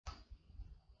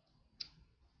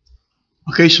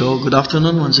Okay, so good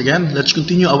afternoon once again. Let's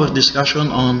continue our discussion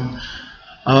on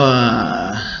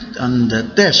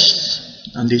the tests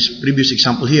on this previous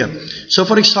example here. So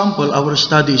for example, our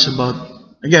study is about,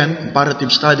 again,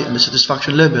 comparative study on the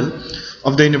satisfaction level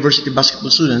of the university basketball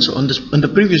students. So on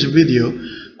the previous video,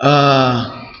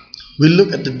 we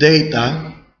look at the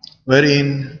data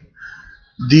wherein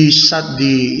the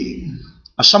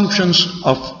assumptions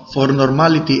for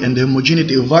normality and the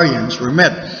homogeneity of variance were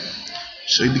met.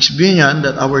 So ibig sabihin yan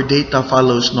that our data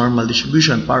follows normal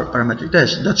distribution, parametric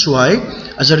test. That's why,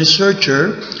 as a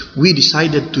researcher, we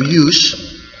decided to use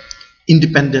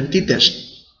independent t-test.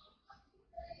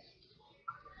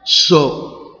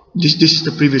 So this is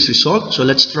the previous result. So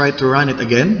let's try to run it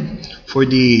again for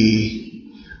the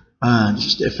this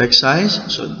is the effect size.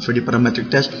 So for the parametric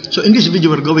test. So in this video,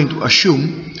 we're going to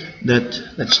assume that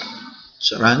let's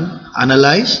run,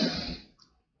 analyze,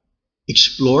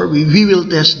 explore. We will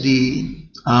test the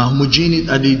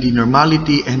homogeneity, the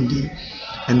normality, and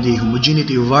the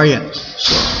homogeneity of variance.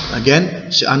 So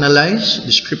again, so analyze,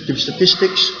 descriptive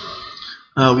statistics.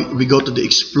 We go to the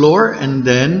explore, and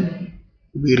then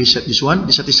we reset this one.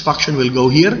 The satisfaction will go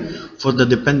here for the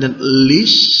dependent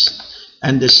list,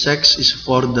 and the sex is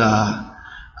for the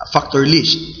factor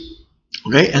list.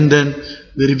 Okay, and then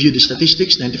we review the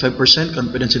statistics, 95%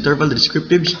 confidence interval, the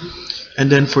descriptives.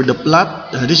 And then for the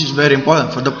plot, this is very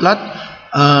important. For the plot,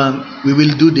 we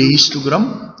will do the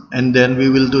histogram, and then we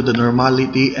will do the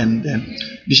normality, and then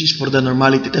this is for the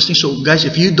normality testing. So guys,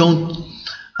 if you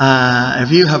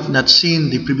have not seen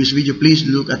the previous video, please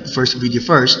look at the first video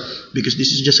first, because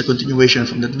this is just a continuation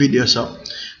from that video. So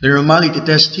the normality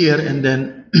test here, and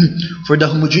then for the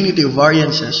homogeneity of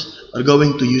variances, we're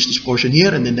going to use this portion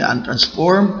here, and then the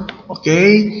untransform,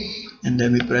 okay, and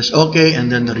then we press OK, and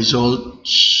then the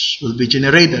results will be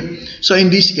generated. So in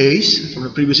this case, from the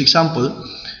previous example,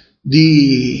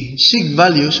 the sig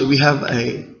value, so we have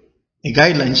a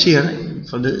guidelines here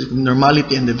for the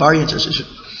normality and the variances.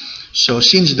 So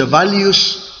since the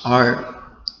values are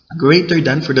greater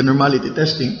than, for the normality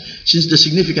testing, since the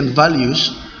significant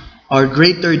values are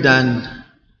greater than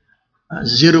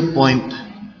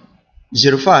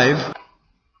 0.05,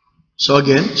 so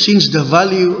again, since the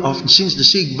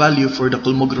sig value for the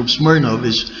Kolmogorov-Smirnov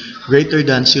is greater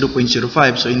than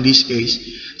 0.05, so in this case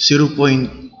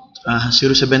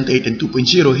 0.078 and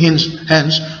 2.0,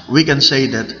 hence we can say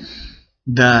that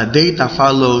the data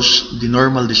follows the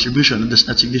normal distribution and does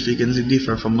not significantly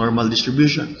differ from normal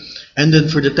distribution. And then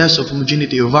for the test of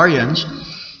homogeneity of variance,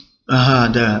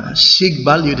 the sig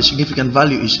value, the significant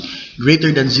value, is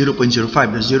greater than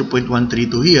 0.05, that's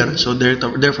 0.132 here. So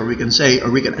therefore we can say, or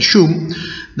we can assume,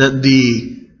 that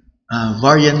the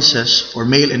variances for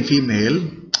male and female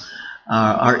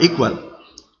are equal.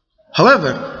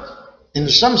 However, in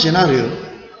some scenario,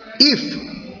 if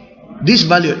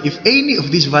any of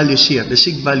these values here, the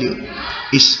sig value,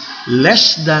 is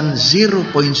less than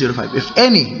 0.05, if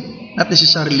any, not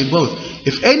necessarily both,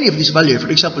 if any of this value, for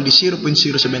example, the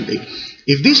 0.078,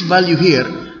 if this value here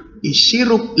is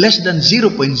less than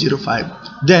 0.05,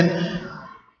 then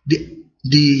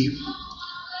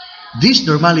this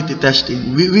normality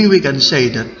testing, we can say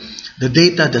that the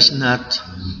data does not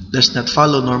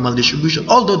follow normal distribution.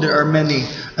 Although there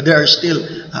are still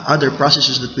other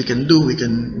processes that we can do. We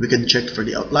can check for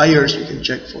the outliers. We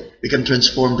can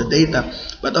transform the data.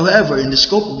 But however, in the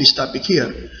scope of this topic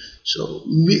here, so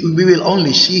we will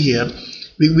only see here.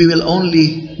 We will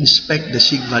only inspect the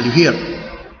sig value here.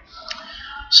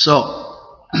 So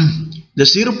the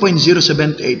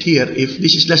 0.078 here, if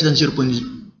this is less than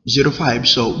 0.05,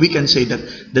 so we can say that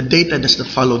the data does not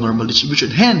follow normal distribution.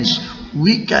 Hence,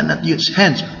 we cannot use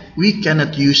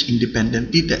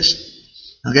independent t-test.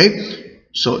 Okay?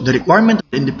 So the requirement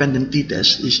of independent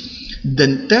t-test is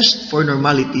the test for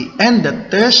normality and the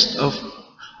test of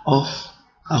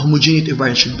homogeneity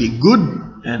variance should be good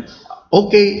and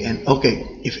okay and okay.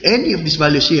 If any of these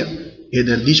values here,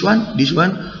 either this one,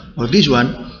 or this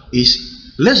one, is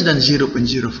less than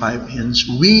 0.05, hence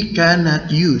we cannot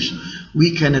use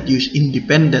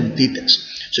independent t-test.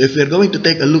 So if we are going to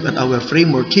take a look at our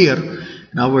framework here,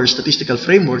 in our statistical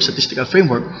framework,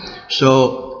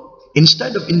 so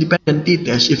instead of independent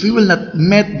t-test, if we will not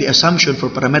meet the assumption for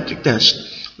parametric test,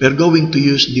 we are going to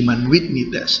use the Mann Whitney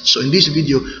test. So in this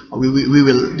video, we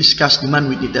will discuss the Mann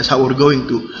Whitney test, how we're going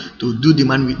to do the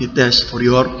Mann Whitney test for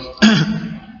your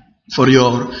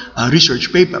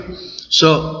research paper.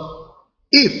 So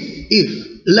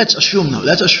let's assume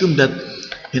that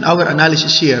in our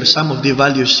analysis here, some of the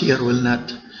values here will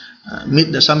not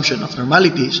meet the assumption of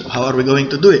normality. So how are we going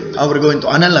to do it? How are we going to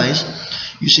analyze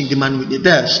using the Mann Whitney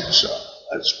test? So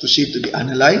let's proceed to the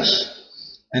analyze.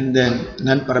 and then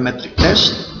non-parametric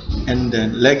test, and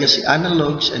then legacy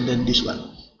analogs, and then this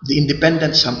one, the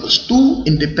independent samples, 2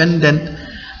 independent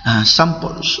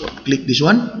samples. So click this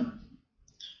one,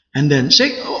 and then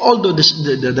say, although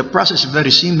the process is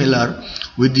very similar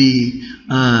with the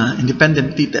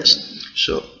independent t-test.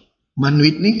 So Mann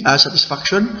Whitney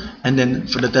satisfaction, and then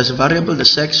for the test variable, the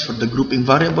sex for the grouping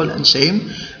variable, and same,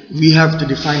 we have to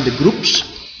define the groups.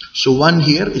 So 1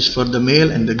 here is for the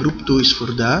male, and the group 2 is for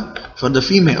the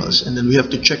females, and then we have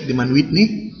to check the Mann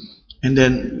Whitney, and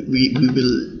then we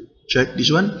will check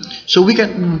this one. So we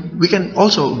can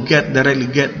also directly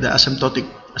get the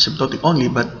asymptotic only,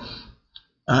 but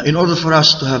in order for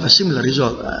us to have a similar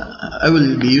result, I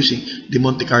will be using the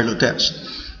Monte Carlo test.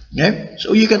 Okay,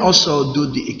 so you can also do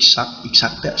the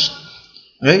exact test.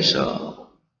 Okay, so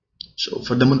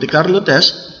for the Monte Carlo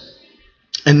test,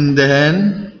 and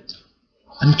then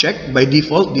unchecked by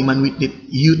default, the Mann Whitney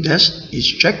U test is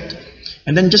checked,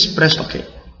 and then just press OK.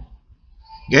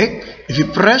 Okay, if you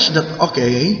press that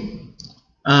OK,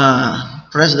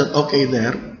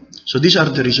 there. So these are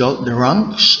the result, the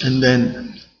ranks, and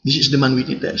then this is the Mann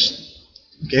Whitney test.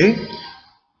 Okay,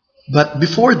 but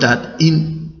before that,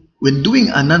 when doing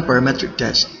a non-parametric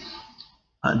test,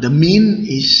 the median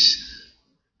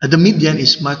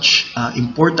is much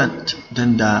important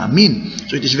than the mean.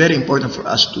 So it is very important for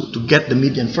us to get the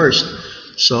median first.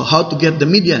 So how to get the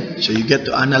median? So you get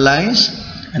to analyze,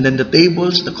 and then the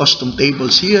tables, the custom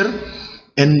tables here,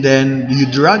 and then you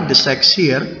drag the sex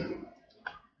here,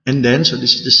 and then so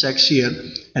this is the sex here,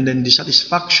 and then the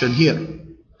satisfaction here.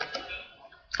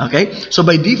 Okay, so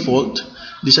by default,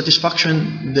 the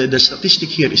satisfaction, the statistic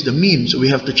here is the mean, so we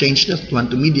have to change that one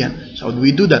to median. So how do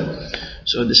we do that?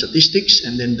 So the statistics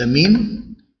and then the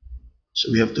mean, so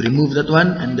we have to remove that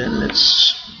one, and then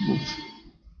let's move,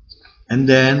 and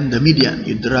then the median,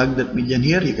 you drag that median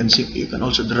here. You can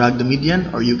also drag the median,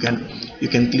 or you can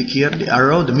click here the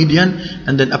arrow, the median,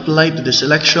 and then apply to the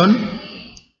selection,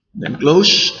 then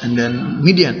close, and then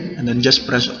median, and then just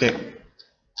press OK.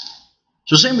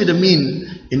 So same with the mean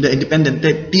in the independent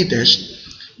t-test.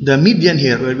 The median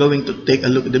here, we're going to take a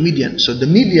look at the median. So the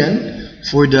median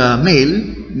for the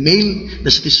male, the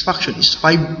satisfaction is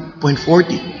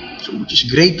 5.40, so which is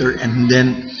greater, and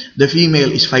then the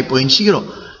female is 5.0.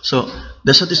 So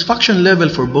the satisfaction level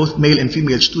for both male and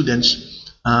female students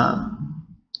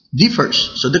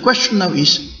differs. So the question now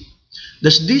is,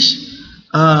 does this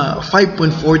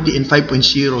 5.40 and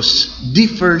 5.0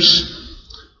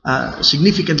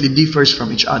 significantly differs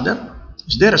from each other?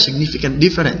 Is there a significant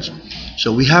difference?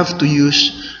 So we have to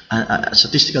use a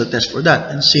statistical test for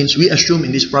that. And since we assume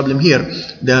in this problem here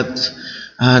that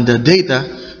the data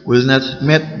will not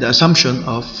meet the assumption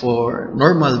of for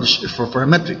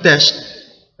parametric test,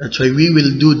 that's why we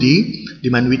will do the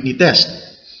Mann Whitney test.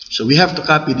 So we have to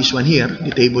copy this one here,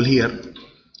 the table here.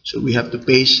 So we have to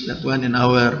paste that one in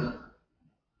our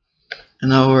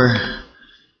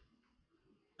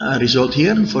result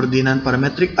here for the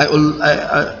non-parametric. I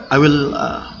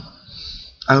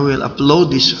will upload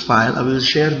this file. I will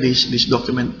share this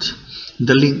document,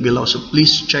 the link below. So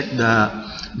please check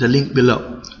the link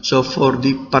below. So for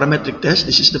the parametric test,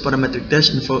 this is the parametric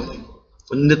test, and for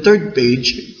on the third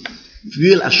page, we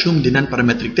will assume the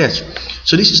non-parametric test.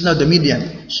 So this is now the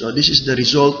median. So this is the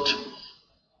result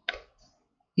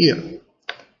here.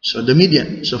 So the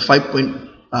median, so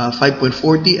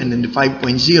 5.40 and then the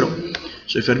 5.0.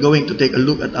 So if you're going to take a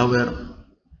look at our,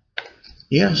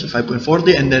 so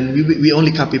 5.40, and then we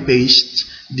only copy paste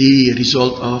the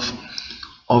result of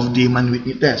the Mann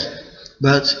Whitney test.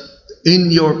 But in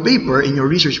your paper, in your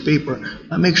research paper,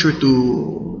 make sure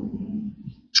to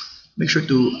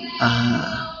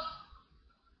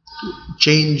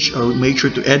change, or make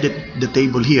sure to edit the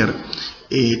table here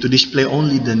to display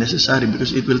only the necessary,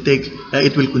 because it will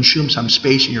consume some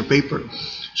space in your paper.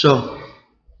 So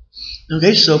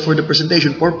okay, so for the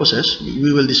presentation purposes,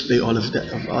 we will display all of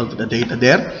the data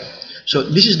there. So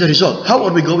this is the result. How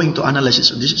are we going to analyze it?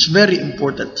 So this is very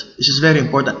important. This is very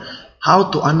important. How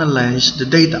to analyze the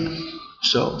data.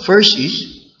 So first is,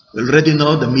 we already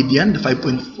know the median, the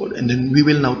 5.4, and then we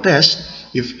will now test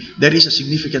if there is a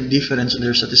significant difference in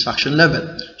their satisfaction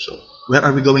level. So where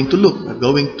are we going to look? We're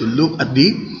going to look at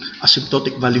the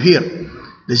asymptotic value here,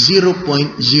 the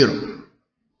 0.0.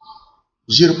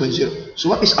 0.0. So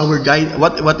what is our guide?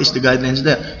 What is the guidelines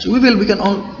there? So we can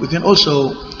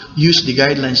also use the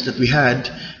guidelines that we had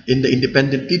in the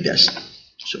independent t-test.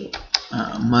 So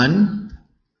Mann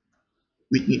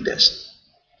Whitney test,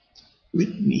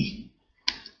 Whitney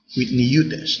U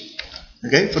test.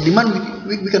 Okay, for the Mann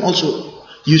we can also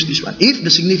use this one. If the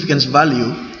significant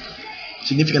value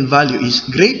is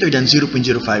greater than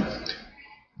 0.05,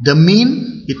 the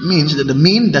mean means that the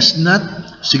mean does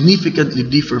not significantly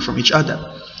differ from each other.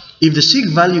 If the sig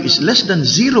value is less than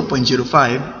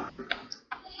 0.05,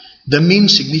 the mean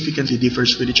significantly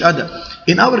differs with each other.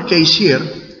 In our case here,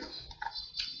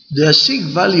 the sig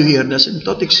value here, the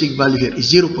asymptotic sig value here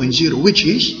is 0.0, which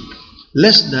is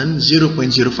less than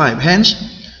 0.05. Hence,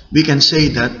 we can say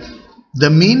that the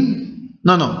mean,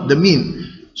 the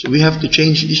mean. So we have to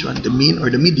change this one, the mean or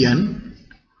the median.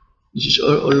 This is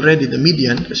already the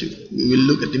median, because we will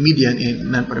look at the median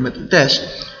in non-parametric test.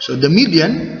 So the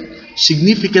median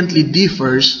significantly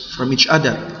differs from each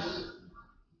other.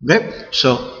 Okay?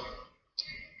 So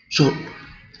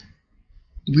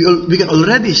we can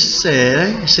already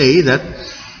say that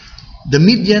the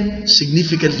median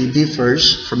significantly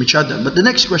differs from each other. But the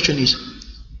next question is,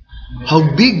 how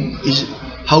big is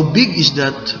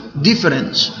that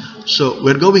difference? So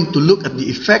we're going to look at the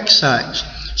effect size.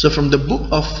 So from the book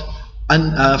of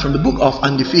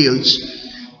Andy Fields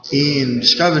in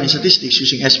Discovering Statistics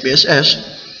using SPSS,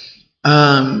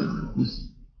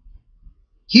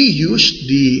 he used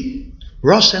the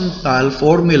Rosenthal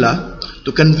formula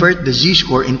to convert the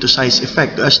z-score into size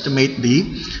effect, to estimate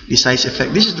the size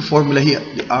effect. This is the formula here,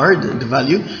 the R, the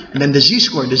value, and then the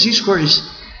z-score. The z-score is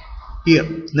here,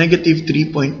 negative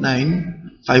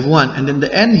 3.951, and then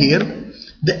the n here,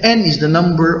 the n is the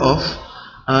number of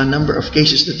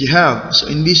cases that you have. So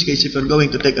in this case, if we're going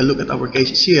to take a look at our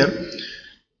cases here,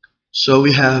 so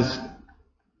we have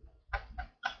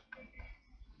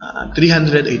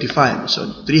 385.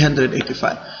 So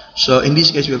 385. So in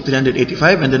this case, we have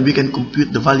 385, and then we can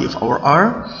compute the value of our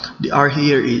R. The R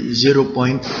here is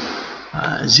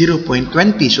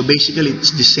 0.20. So basically,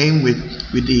 it's the same with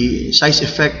the size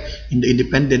effect in the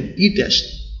independent t-test.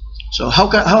 So how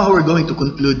are we going to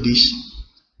conclude this?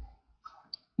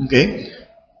 Okay.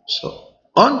 So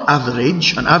on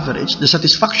average, the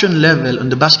satisfaction level on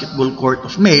the basketball court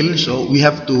of male. So we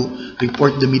have to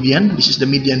report the median. This is the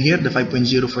median here, the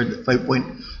 5.0 for the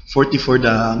 5.40 for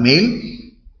the male,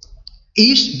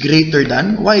 is greater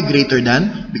than. Why greater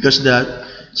than? Because the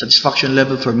satisfaction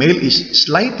level for male is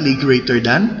slightly greater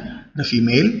than the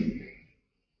female,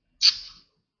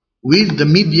 with the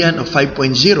median of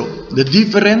 5.0. The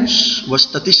difference was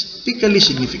statistically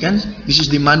significant. This is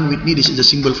the Mann Whitney. This is the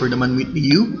symbol for the Mann Whitney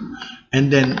U. And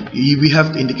then we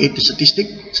have to indicate the statistic.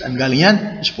 Saan galing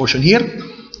yan? This portion here,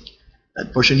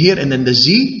 that portion here, and then the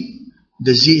Z.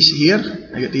 The Z is here,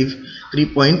 negative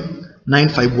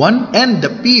 3.951, and the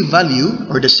P value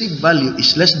or the sig value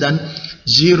is less than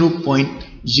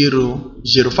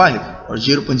 0.005 or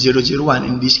 0.001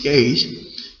 in this case.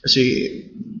 Kasi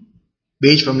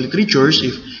based from literatures,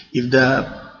 if the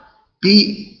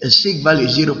P sig value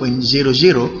is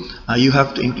 0.00, you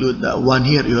have to include the 1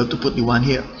 here. You have to put the 1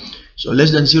 here. So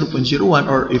less than 0.01,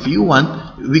 or if you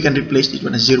want, we can replace this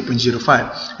one as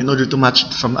 0.05 in order to match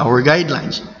it from our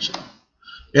guidelines. So,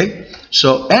 okay.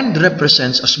 So N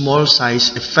represents a small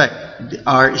size effect. The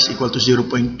R is equal to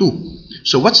 0.2.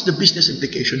 So what's the business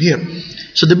implication here?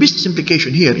 So the business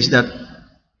implication here is that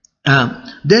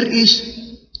there is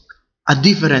a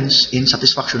difference in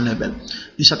satisfaction level.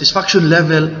 The satisfaction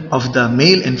level of the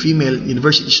male and female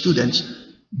university students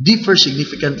differ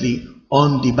significantly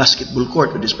on the basketball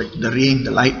court with respect to the ring,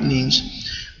 the lightnings,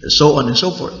 so on and so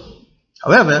forth.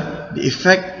 However, the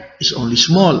effect is only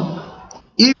small.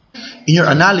 If in your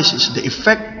analysis the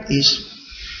effect is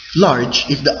large,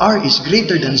 if the R is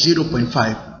greater than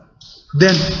 0.5,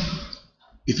 then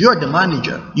if you are the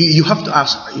manager, you have to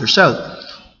ask yourself,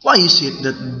 why is it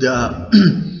that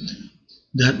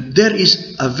that there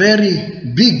is a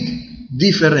very big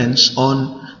difference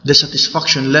on the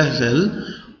satisfaction level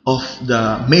of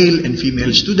the male and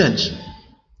female students?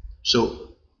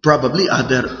 So probably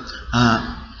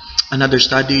another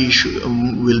study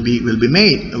will be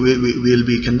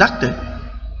conducted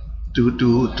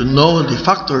to know the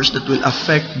factors that will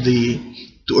affect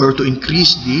to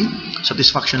increase the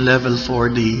satisfaction level for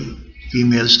the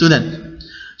female student.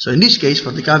 So in this case,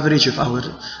 for the coverage of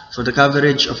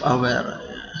our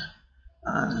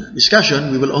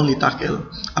discussion, we will only tackle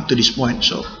up to this point.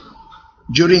 So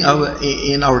during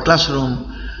our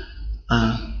classroom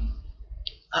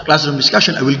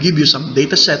discussion, I will give you some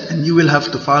data set, and you will have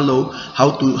to follow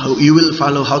how to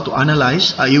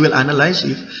analyze. You will analyze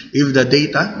if the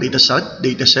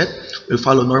data set will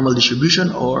follow normal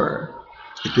distribution or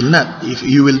it will not. If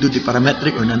you will do the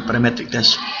parametric or non-parametric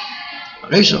test.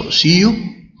 Okay, so see you,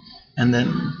 and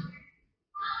then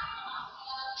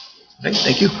okay,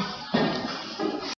 thank you.